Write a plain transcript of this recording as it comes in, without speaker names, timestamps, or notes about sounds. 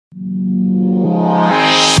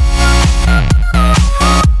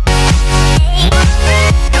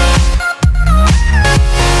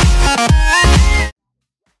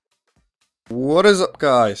What is up,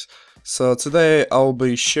 guys? So today I'll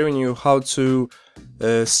be showing you how to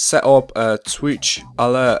set up a Twitch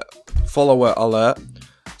alert, follower alert.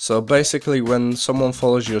 So basically when someone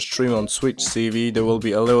follows your stream on Twitch TV, there will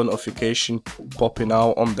be a little notification popping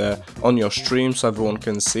out on your stream so everyone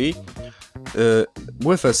can see,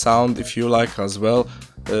 with a sound if you like as well.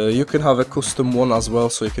 You can have a custom one as well,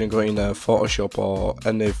 so you can go in Photoshop or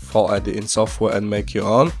any photo editing software and make your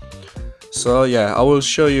own. So yeah, I will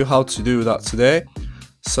show you how to do that today.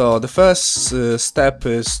 So the first step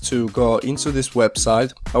is to go into this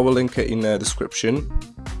website. I will link it in the description,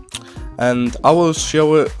 and I will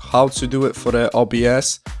show it how to do it for the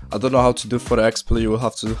OBS. I don't know how to do for the XSplit. You will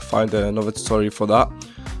have to find another tutorial for that.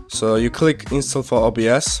 So you click install for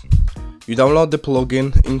OBS, you download the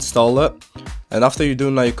plugin, install it, and after you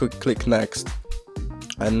do that you could click next.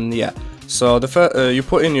 And yeah, so the first you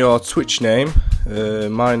put in your Twitch name.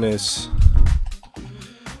 Mine is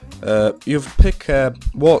you pick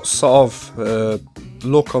what sort of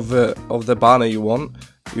look of the banner you want.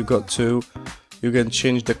 You can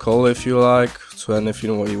change the color if you like to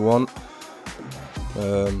anything what you want,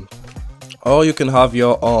 or you can have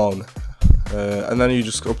your own, and then you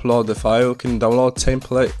just upload the file. You can download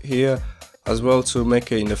template here as well to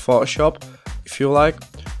make it in the Photoshop if you like,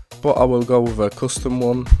 but I will go with a custom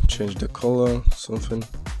one, change the color, something.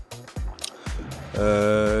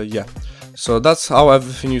 Yeah, so that's how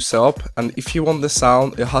everything you set up. And if you want the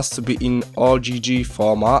sound, it has to be in OGG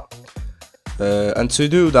format, and to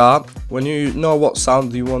do that, when you know what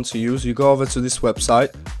sound you want to use, you go over to this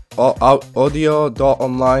website,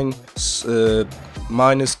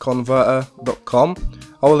 audio.online-converter.com.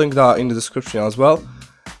 I will link that in the description as well,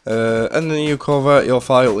 and then you convert your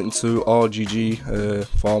file into OGG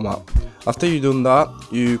format. After you've done that,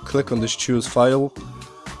 you click on this choose file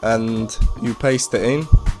and you paste it in,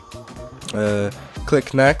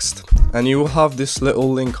 click next, and you will have this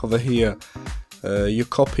little link over here. You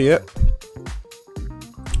copy it,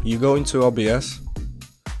 you go into OBS,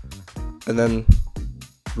 and then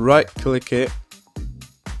right click it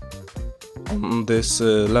on this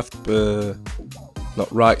right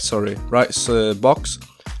box,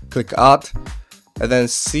 click add, and then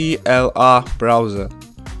CLR browser.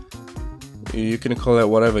 You can call it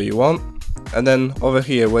whatever you want. And then over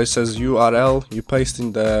here where it says URL, you paste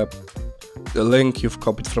in the link you've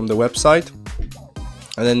copied from the website,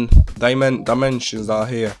 and then dimensions are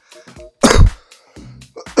here.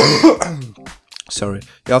 Sorry,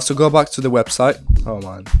 you have to go back to the website. Oh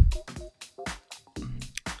man.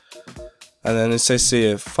 And then it says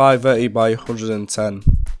here 580 by 110.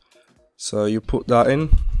 So you put that in.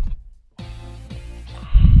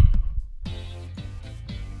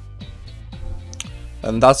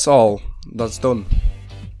 And that's all. That's done.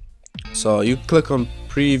 So you click on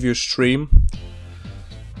preview stream,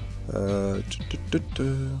 and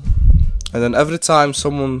then every time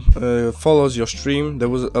someone follows your stream,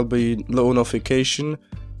 there'll be little notification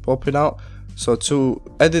popping out. So to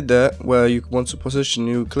edit that where you want to position,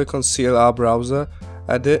 you click on CLR browser,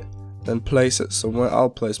 edit, then place it somewhere. I'll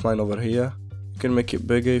place mine over here. You can make it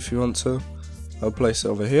bigger if you want to. I'll place it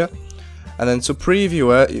over here. And then to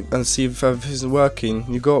preview it and see if everything's working,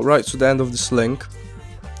 you go right to the end of this link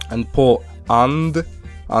and put and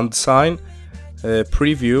sign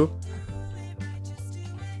preview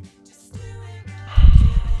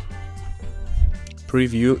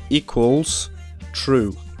equals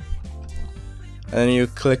true, and then you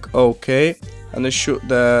click OK, and it should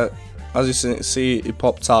as you see it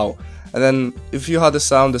popped out. And then if you had the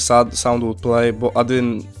sound will play, but I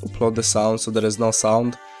didn't upload the sound, so there is no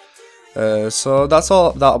sound. So that's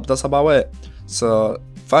all. That's about it. So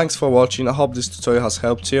thanks for watching. I hope this tutorial has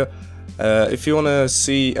helped you. If you want to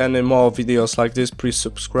see any more videos like this, please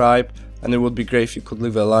subscribe, and it would be great if you could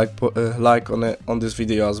leave a like on this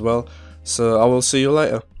video as well. So I will see you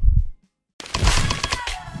later.